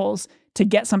rehearsals to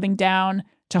get something down,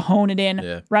 to hone it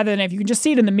in, rather than if you can just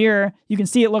see it in the mirror, you can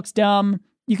see it looks dumb,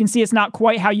 you can see it's not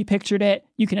quite how you pictured it,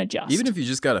 you can adjust. Even if you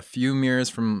just got a few mirrors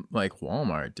from like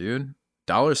Walmart, dude.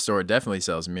 Dollar store definitely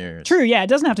sells mirrors. True, yeah, it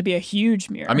doesn't have to be a huge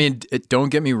mirror. I mean, don't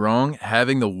get me wrong,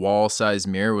 having the wall-sized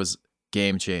mirror was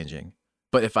game-changing.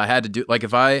 But if I had to do, like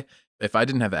if I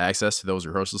didn't have access to those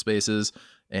rehearsal spaces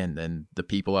and then the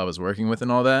people I was working with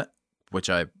and all that, which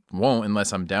I won't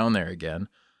unless I'm down there again,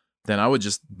 then I would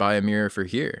just buy a mirror for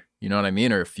here. You know what I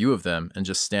mean? Or a few of them and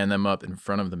just stand them up in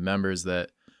front of the members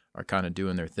that are kind of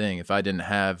doing their thing. If I didn't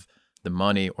have the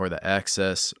money or the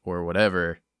access or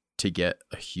whatever to get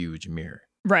a huge mirror.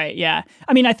 Right, yeah.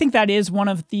 I mean, I think that is one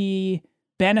of the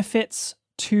benefits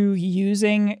to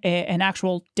using an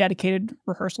actual dedicated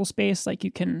rehearsal space. Like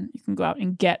you can go out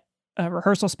and get a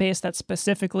rehearsal space that's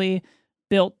specifically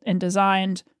built and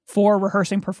designed for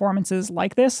rehearsing performances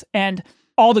like this. And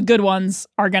all the good ones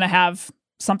are going to have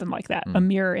something like that, a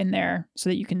mirror in there so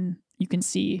that you can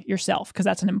see yourself, because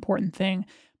that's an important thing.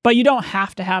 But you don't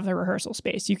have to have the rehearsal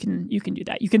space. You can do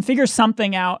that. You can figure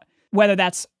something out, whether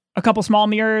that's a couple small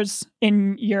mirrors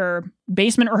in your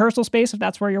basement rehearsal space, if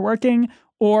that's where you're working,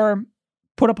 or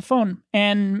put up a phone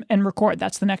and record.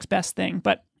 That's the next best thing.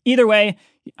 But either way,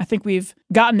 I think we've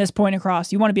gotten this point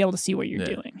across. You want to be able to see what you're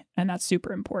doing, and that's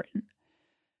super important.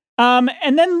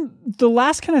 And then the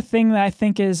last kind of thing that I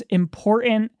think is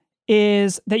important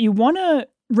is that you want to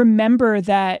remember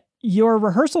that your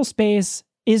rehearsal space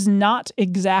is not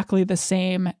exactly the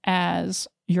same as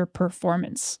your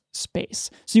performance space.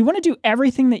 So you want to do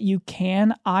everything that you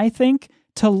can, I think,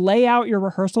 to lay out your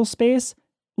rehearsal space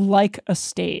like a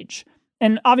stage.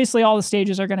 And obviously all the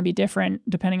stages are going to be different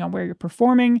depending on where you're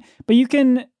performing, but you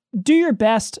can do your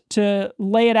best to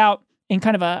lay it out in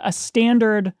kind of a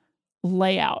standard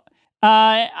layout.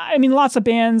 I mean, lots of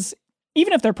bands,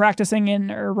 even if they're practicing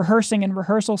or rehearsing in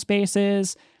rehearsal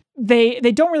spaces, they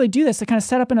don't really do this. They kind of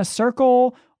set up in a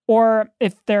circle, or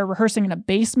if they're rehearsing in a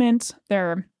basement,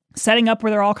 they're setting up where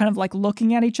they're all kind of like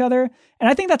looking at each other. And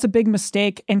I think that's a big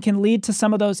mistake and can lead to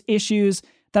some of those issues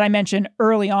that I mentioned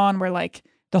early on, where like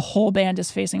the whole band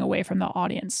is facing away from the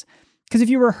audience. Because if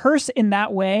you rehearse in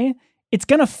that way, it's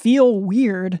going to feel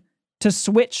weird to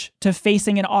switch to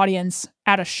facing an audience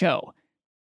at a show.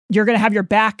 You're going to have your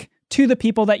back to the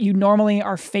people that you normally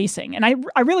are facing. And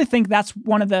I really think that's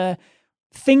one of the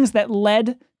things that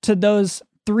led to those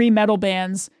 3 metal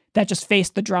bands that just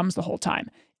faced the drums the whole time.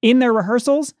 In their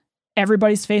rehearsals,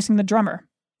 everybody's facing the drummer.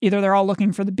 Either they're all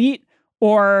looking for the beat,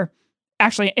 or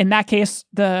actually in that case,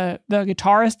 the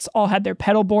guitarists all had their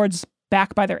pedal boards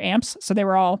back by their amps. So they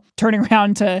were all turning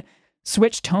around to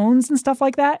switch tones and stuff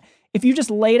like that. If you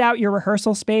just laid out your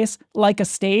rehearsal space like a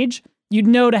stage, you'd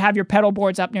know to have your pedal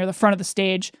boards up near the front of the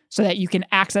stage so that you can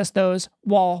access those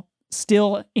while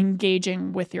still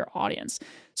engaging with your audience.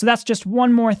 So that's just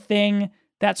one more thing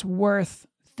that's worth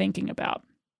thinking about.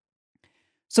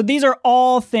 So these are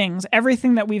all things,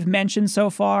 everything that we've mentioned so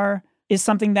far is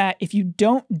something that if you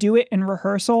don't do it in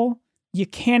rehearsal, you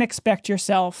can't expect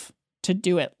yourself to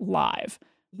do it live.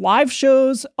 Live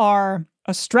shows are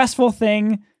a stressful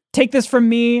thing. Take this from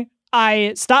me.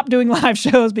 I stopped doing live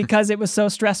shows because it was so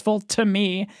stressful to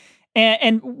me.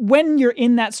 And when you're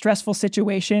in that stressful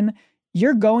situation,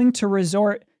 you're going to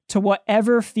resort to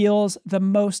whatever feels the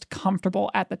most comfortable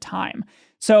at the time.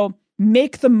 So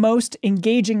make the most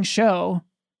engaging show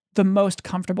the most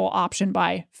comfortable option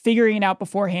by figuring it out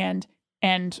beforehand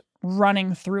and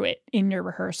running through it in your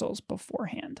rehearsals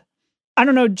beforehand. I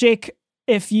don't know, Jake,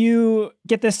 if you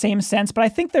get the same sense, but I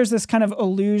think there's this kind of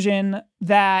illusion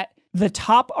that the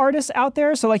top artists out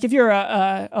there, so like if you're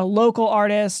a local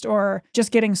artist or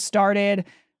just getting started,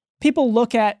 people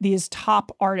look at these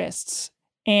top artists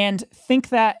and think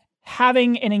that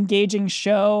having an engaging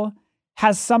show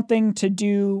has something to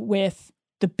do with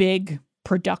the big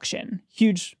production,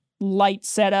 huge light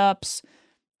setups,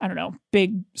 I don't know,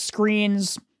 big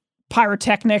screens,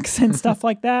 pyrotechnics and stuff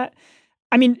like that.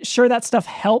 I mean, sure, that stuff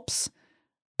helps,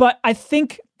 but I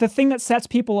think the thing that sets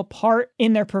people apart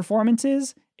in their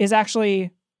performances is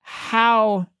actually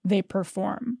how they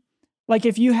perform. Like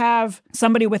if you have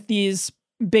somebody with these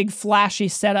big flashy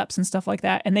setups and stuff like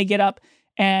that, and they get up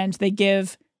and they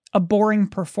give a boring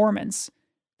performance,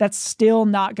 that's still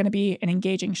not going to be an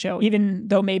engaging show, even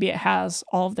though maybe it has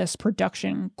all of this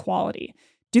production quality.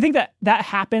 Do you think that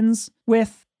happens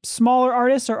with smaller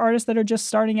artists or artists that are just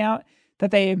starting out,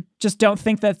 that they just don't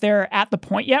think that they're at the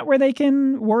point yet where they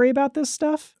can worry about this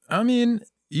stuff? I mean,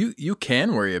 you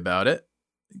can worry about it.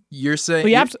 You're saying...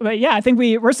 Well, yeah, I think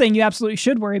we're saying you absolutely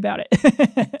should worry about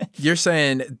it. You're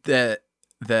saying that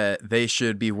they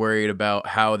should be worried about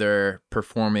how they're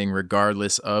performing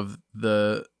regardless of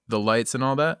the lights and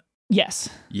all that? Yes.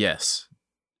 Yes.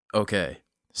 Okay.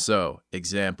 So,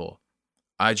 example.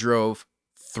 I drove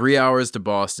 3 hours to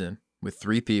Boston with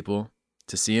 3 people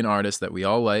to see an artist that we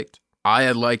all liked. I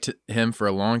had liked him for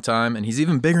a long time, and he's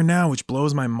even bigger now, which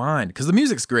blows my mind because the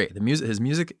music's great. His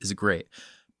music is great.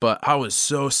 But I was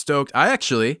so stoked. I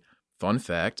actually, fun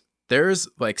fact, there's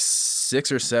like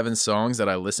 6 or 7 songs that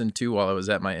I listened to while I was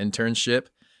at my internship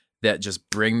that just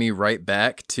bring me right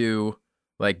back to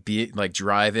like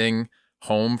driving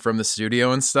home from the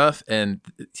studio and stuff. And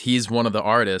he's one of the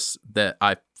artists that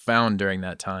I found during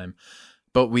that time.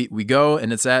 But we go,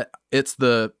 and it's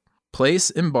the place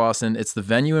in Boston. It's the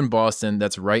venue in Boston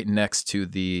that's right next to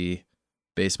the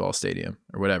baseball stadium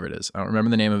or whatever it is. I don't remember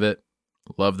the name of it.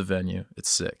 Love the venue. It's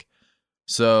sick.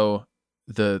 So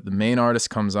the main artist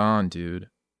comes on, dude,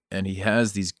 and he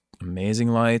has these amazing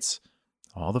lights,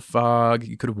 all the fog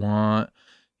you could want.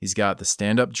 He's got the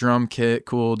stand-up drum kit,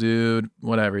 cool dude,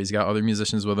 whatever. He's got other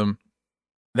musicians with him.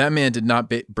 That man did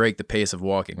not break the pace of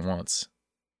walking once.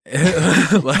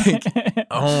 Like,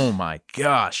 oh my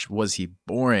gosh, was he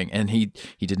boring? And he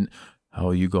didn't, how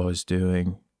are you guys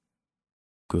doing?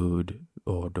 Good.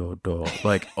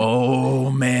 Like, oh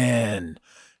man.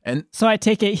 And so I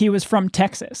take it he was from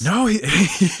Texas. No, he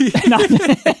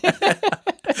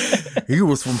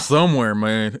was from somewhere,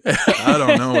 man. I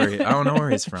don't know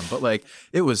where he's from, but like,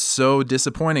 it was so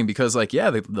disappointing because like, yeah,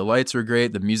 the lights were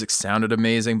great, the music sounded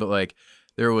amazing, but like,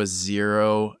 there was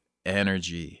zero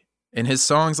energy in his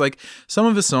songs. Like, some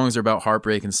of his songs are about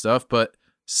heartbreak and stuff, but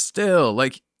still,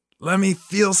 like, let me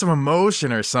feel some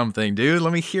emotion or something, dude.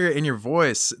 Let me hear it in your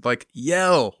voice. Like,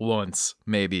 yell once,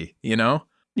 maybe, you know?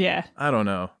 Yeah. I don't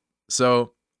know.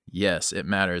 So, yes, it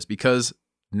matters because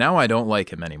now I don't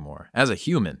like him anymore as a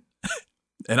human.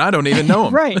 And I don't even know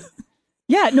him. Right.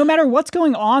 Yeah, no matter what's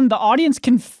going on, the audience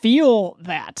can feel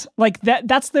that. Like,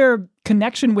 that's their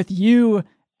connection with you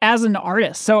as an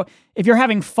artist. So if you're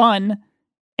having fun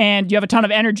and you have a ton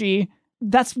of energy,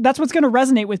 that's what's going to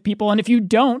resonate with people. And if you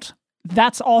don't,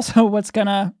 that's also what's going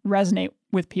to resonate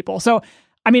with people. So,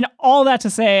 I mean, all that to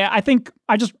say, I think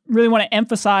I just really want to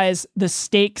emphasize the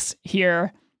stakes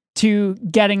here to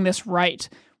getting this right.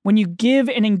 When you give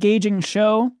an engaging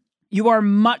show, you are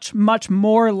much, much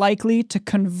more likely to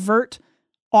convert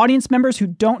audience members who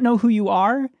don't know who you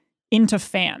are into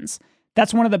fans.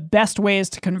 That's one of the best ways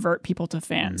to convert people to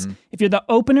fans. Mm-hmm. If you're the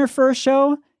opener for a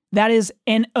show, that is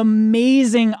an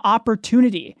amazing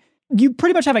opportunity. You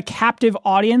pretty much have a captive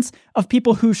audience of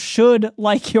people who should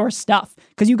like your stuff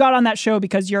because you got on that show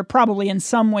because you're probably in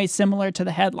some way similar to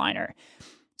the headliner.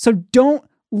 So don't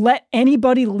let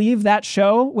anybody leave that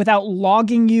show without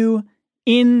logging you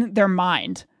in their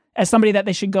mind as somebody that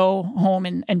they should go home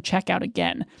and check out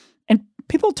again. And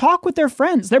people talk with their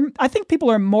friends. I think people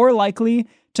are more likely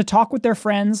to talk with their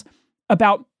friends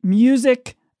about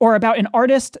music or about an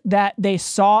artist that they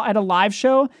saw at a live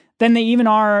show than they even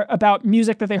are about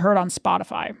music that they heard on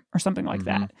Spotify or something like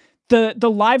that.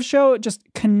 The live show just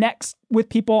connects with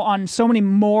people on so many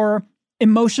more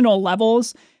emotional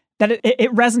levels that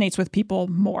it resonates with people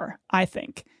more, I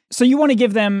think. So you want to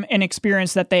give them an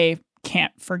experience that they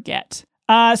can't forget.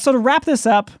 So to wrap this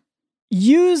up,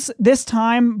 use this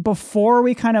time before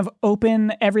we kind of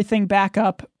open everything back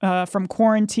up from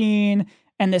quarantine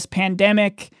and this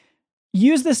pandemic.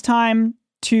 Use this time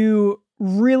to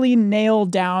really nail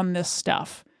down this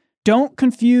stuff. Don't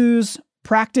confuse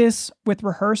practice with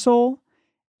rehearsal,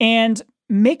 and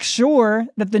make sure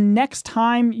that the next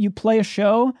time you play a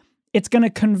show, it's going to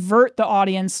convert the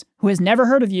audience who has never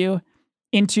heard of you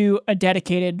into a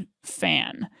dedicated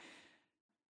fan.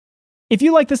 If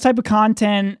you like this type of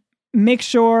content, make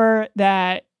sure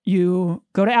that you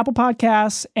go to Apple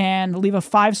Podcasts and leave a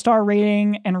 5-star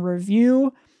rating and a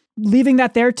review. Leaving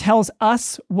that there tells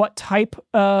us what type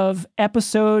of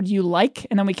episode you like,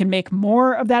 and then we can make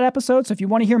more of that episode. So if you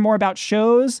want to hear more about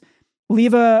shows,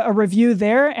 leave a review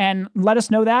there and let us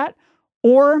know that.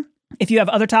 Or if you have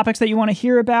other topics that you want to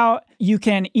hear about, you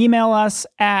can email us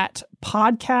at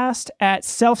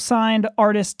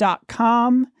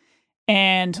podcast@selfsignedartist.com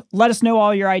and let us know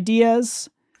all your ideas.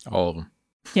 All of them.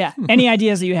 Yeah, any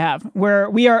ideas that you have,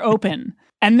 we are open.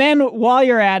 And then while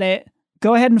you're at it,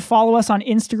 go ahead and follow us on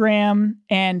Instagram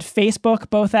and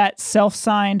Facebook, both at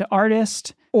Self-Signed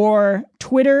Artist, or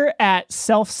Twitter at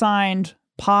Self-Signed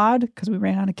Pod, because we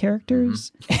ran out of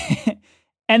characters. Mm-hmm.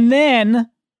 And then,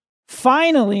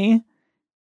 finally,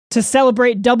 to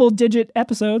celebrate double-digit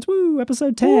episodes,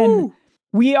 episode 10, woo!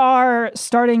 We are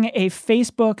starting a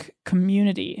Facebook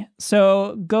community.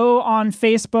 So go on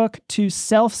Facebook to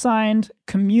Self-Signed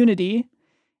Community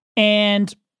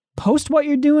and post what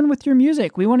you're doing with your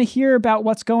music. We want to hear about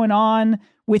what's going on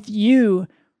with you.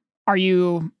 Are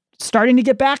you starting to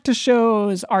get back to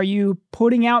shows? Are you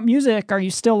putting out music? Are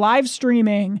you still live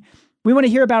streaming? We want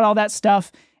to hear about all that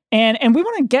stuff. And we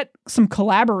want to get some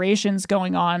collaborations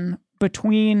going on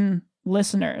between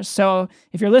listeners. So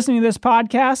if you're listening to this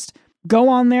podcast, go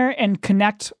on there and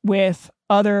connect with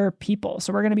other people.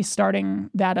 So we're going to be starting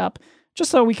that up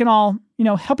just so we can all,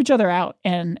 help each other out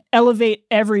and elevate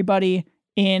everybody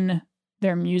in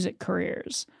their music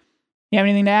careers. You have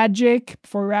anything to add, Jake,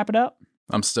 before we wrap it up?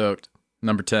 I'm stoked.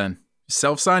 Number 10.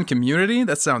 Self-signed community?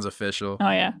 That sounds official. Oh,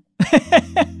 yeah.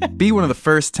 Be one of the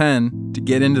first 10 to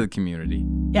get into the community.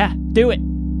 Yeah, do it.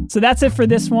 So that's it for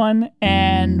this one,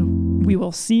 and We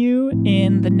will see you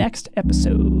in the next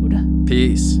episode.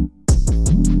 Peace.